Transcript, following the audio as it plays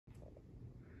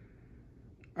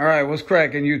All right, what's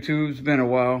cracking, YouTube? It's been a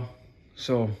while.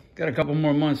 So, got a couple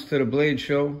more months to the Blade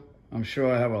Show. I'm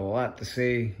sure I have a lot to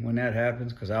say when that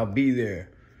happens because I'll be there.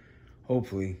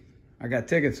 Hopefully. I got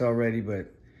tickets already,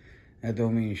 but that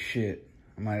don't mean shit.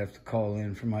 I might have to call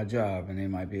in for my job and they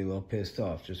might be a little pissed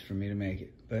off just for me to make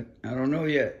it. But I don't know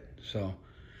yet. So,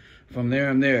 from there,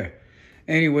 I'm there.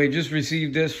 Anyway, just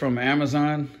received this from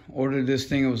Amazon. Ordered this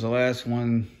thing. It was the last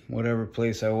one, whatever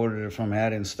place I ordered it from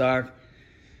had in stock.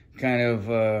 Kind of,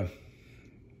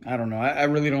 I don't know. I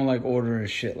really don't like ordering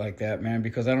shit like that, man,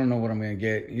 because I don't know what I'm going to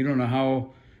get. You don't know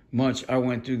how much I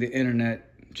went through the internet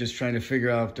just trying to figure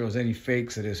out if there was any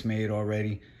fakes of this made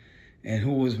already and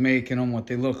who was making them, what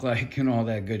they look like, and all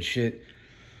that good shit.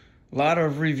 A lot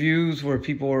of reviews where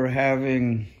people were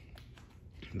having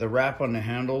the wrap on the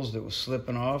handles that was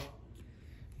slipping off.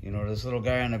 You know, this little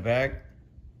guy on the back,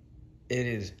 it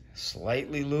is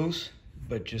slightly loose,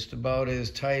 but just about as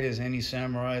tight as any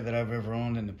samurai that I've ever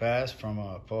owned in the past, from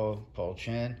Paul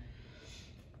Chan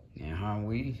and Han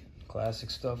Wei, classic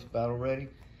stuff, battle ready.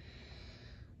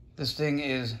 This thing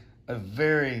is a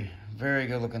very, very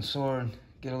good looking sword.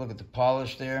 Get a look at the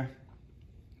polish there.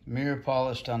 Mirror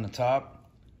polished on the top.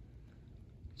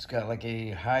 It's got like a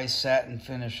high satin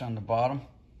finish on the bottom.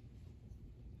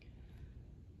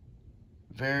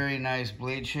 Very nice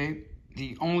blade shape.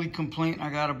 The only complaint I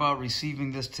got about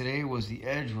receiving this today was the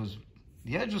edge was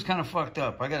kind of fucked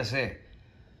up, I gotta say.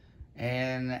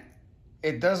 And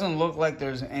it doesn't look like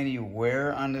there's any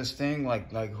wear on this thing,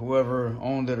 like whoever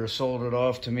owned it or sold it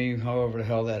off to me, however the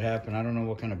hell that happened. I don't know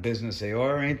what kind of business they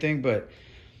are or anything, but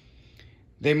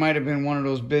they might have been one of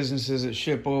those businesses that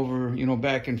ship over, you know,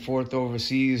 back and forth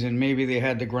overseas, and maybe they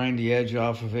had to grind the edge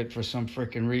off of it for some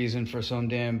freaking reason, for some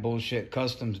damn bullshit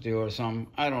customs deal or something.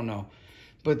 I don't know.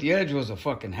 But the edge was a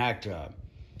fucking hack job.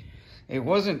 It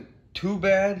wasn't too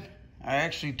bad. I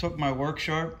actually took my work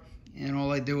sharp and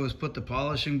all I did was put the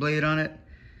polishing blade on it.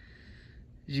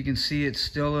 As you can see, it's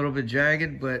still a little bit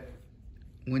jagged, but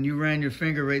when you ran your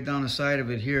finger right down the side of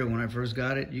it here, when I first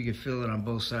got it, you could feel it on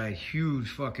both sides.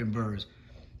 Huge fucking burrs.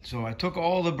 So I took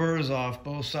all the burrs off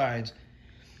both sides,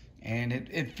 and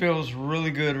it feels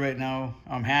really good right now.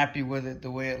 I'm happy with it,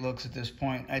 the way it looks at this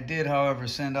point. I did, however,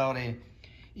 send out a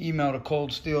email to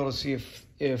Cold Steel to see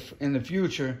if in the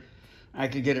future I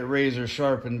could get it razor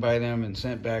sharpened by them and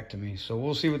sent back to me. So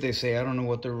we'll see what they say. I don't know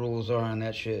what their rules are on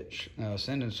that shit.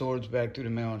 Sending swords back through the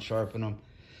mail and sharpen them.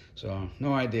 So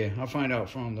no idea. I'll find out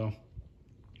from them though.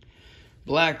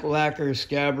 Black lacquer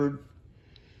scabbard.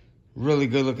 Really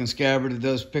good looking scabbard. It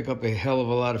does pick up a hell of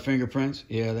a lot of fingerprints.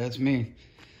 Yeah, that's me.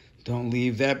 Don't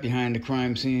leave that behind the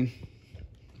crime scene.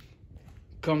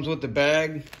 Comes with the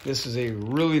bag. This is a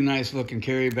really nice looking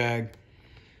carry bag,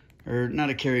 or not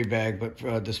a carry bag, but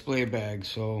a display bag.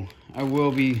 So I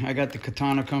got the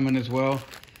katana coming as well.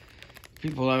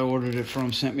 People I ordered it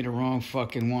from sent me the wrong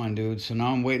fucking one, dude. So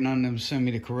now I'm waiting on them to send me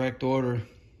the correct order.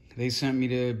 They sent me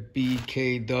the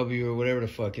BKW or whatever the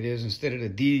fuck it is instead of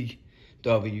the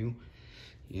DW.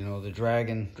 You know, the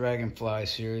dragonfly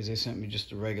series. They sent me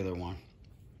just a regular one.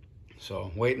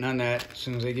 So, waiting on that. As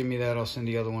soon as they give me that, I'll send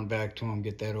the other one back to them,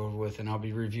 get that over with, and I'll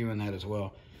be reviewing that as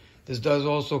well. This does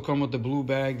also come with the blue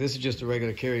bag. This is just a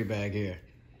regular carry bag here.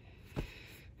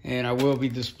 And I will be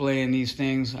displaying these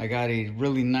things. I got a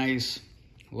really nice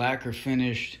lacquer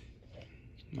finished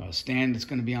stand that's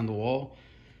going to be on the wall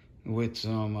with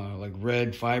some like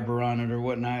red fiber on it or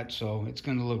whatnot. So, it's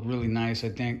going to look really nice, I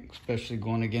think, especially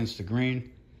going against the green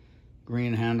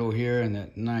handle here and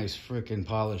that nice freaking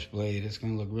polished blade. It's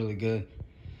gonna look really good.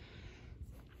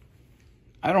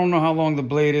 I don't know how long the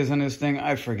blade is on this thing.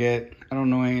 I forget. I don't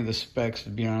know any of the specs, to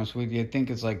be honest with you. I think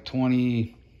it's like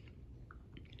 20,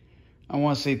 I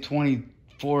want to say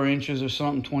 24 inches or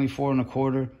something, 24 and a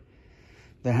quarter.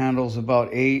 The handle's about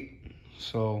 8.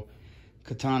 So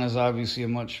katana's obviously a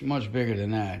much bigger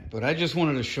than that. But I just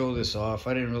wanted to show this off.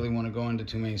 I didn't really want to go into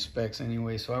too many specs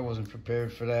anyway, so I wasn't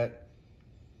prepared for that.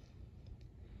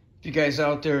 If you guys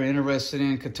out there are interested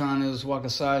in katanas,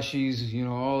 wakazashis, you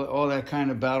know, all that kind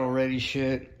of battle-ready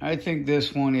shit, I think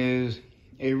this one is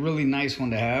a really nice one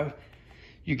to have.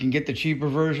 You can get the cheaper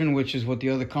version, which is what the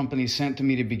other company sent to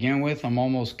me to begin with. I'm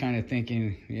almost kind of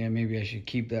thinking, yeah, maybe I should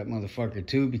keep that motherfucker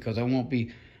too, because I won't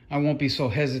be so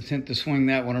hesitant to swing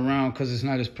that one around because it's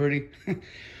not as pretty.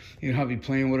 You know, I'll be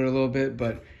playing with it a little bit,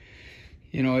 but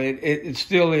you know, it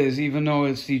still is, even though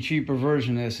it's the cheaper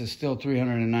version of this, it's still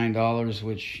 $309,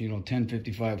 which, you know,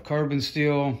 1055 carbon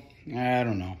steel, I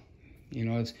don't know. You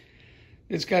know,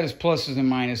 it's got its pluses and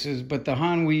minuses, but the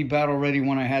Han Wei Battle Ready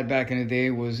one I had back in the day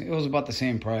was about the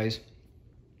same price.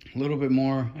 A little bit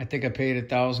more. I think I paid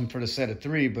 $1,000 for the set of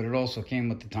 3, but it also came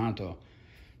with the Tanto.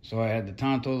 So I had the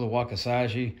tanto, the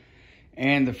wakazashi,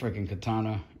 and the freaking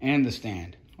katana, and the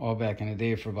stand, all back in the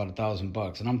day for about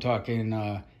 $1,000. And I'm talking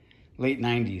late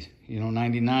 90s,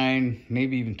 99,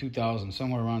 maybe even 2000,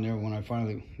 somewhere around there when I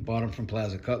finally bought them from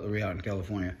Plaza Cutlery out in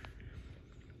California.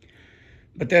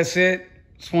 But that's it.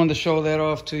 Just wanted to show that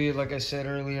off to you. Like I said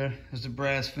earlier, is the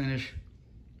brass finish.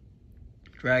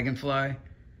 Dragonfly.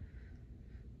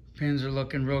 Pins are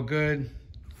looking real good.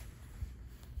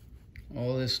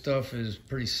 All this stuff is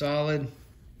pretty solid.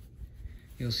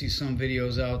 You'll see some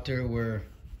videos out there where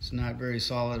it's not very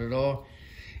solid at all.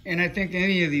 And I think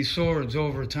any of these swords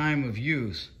over time of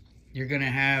use, you're going to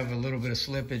have a little bit of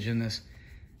slippage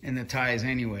in the ties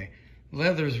anyway.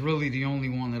 Leather is really the only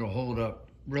one that'll hold up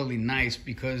really nice,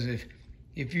 because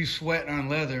if you sweat on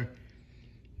leather,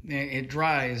 it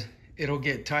dries, it'll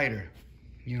get tighter,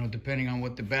 depending on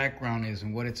what the background is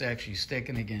and what it's actually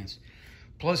sticking against.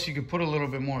 Plus, you could put a little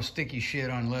bit more sticky shit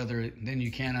on leather than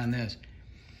you can on this.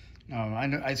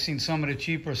 I've seen some of the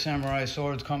cheaper samurai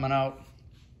swords coming out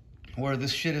where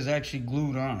this shit is actually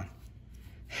glued on.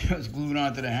 It's glued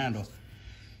onto the handle.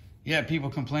 Yeah, people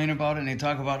complain about it and they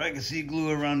talk about, I can see glue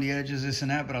around the edges, this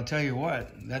and that, but I'll tell you what,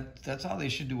 that's how they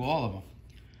should do all of them.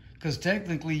 Because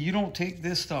technically, you don't take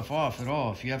this stuff off at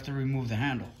all if you have to remove the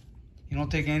handle. You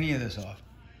don't take any of this off.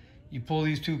 You pull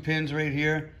these two pins right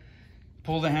here,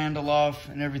 pull the handle off,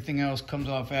 and everything else comes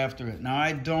off after it. Now,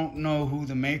 I don't know who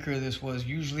the maker of this was.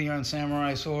 Usually on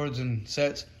samurai swords and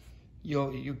sets,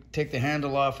 you take the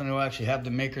handle off and it'll actually have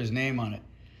the maker's name on it.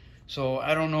 So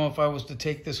I don't know if I was to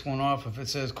take this one off, if it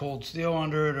says cold steel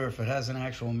under it, or if it has an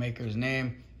actual maker's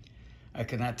name. I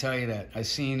could not tell you that. I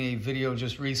seen a video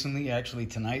just recently, actually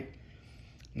tonight,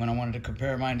 when I wanted to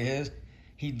compare mine to his.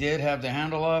 He did have the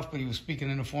handle off, but he was speaking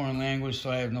in a foreign language, so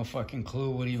I have no fucking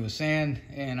clue what he was saying,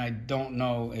 and I don't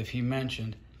know if he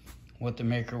mentioned what the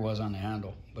maker was on the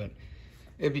handle. But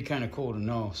it'd be kind of cool to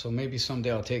know. So maybe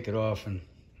someday I'll take it off and,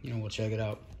 we'll check it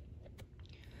out.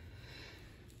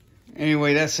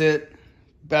 Anyway, that's it.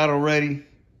 Battle ready.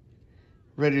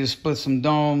 Ready to split some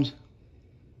domes.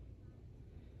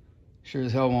 Sure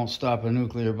as hell won't stop a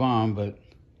nuclear bomb, but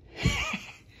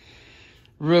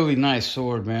really nice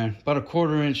sword, man. About a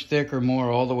 1/4 inch thick or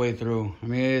more all the way through. I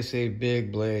mean, it's a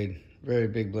big blade. Very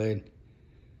big blade.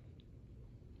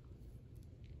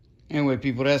 Anyway,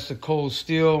 people, that's the Cold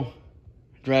Steel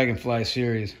Dragonfly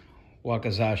series.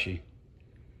 Wakazashi.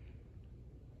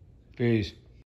 Peace.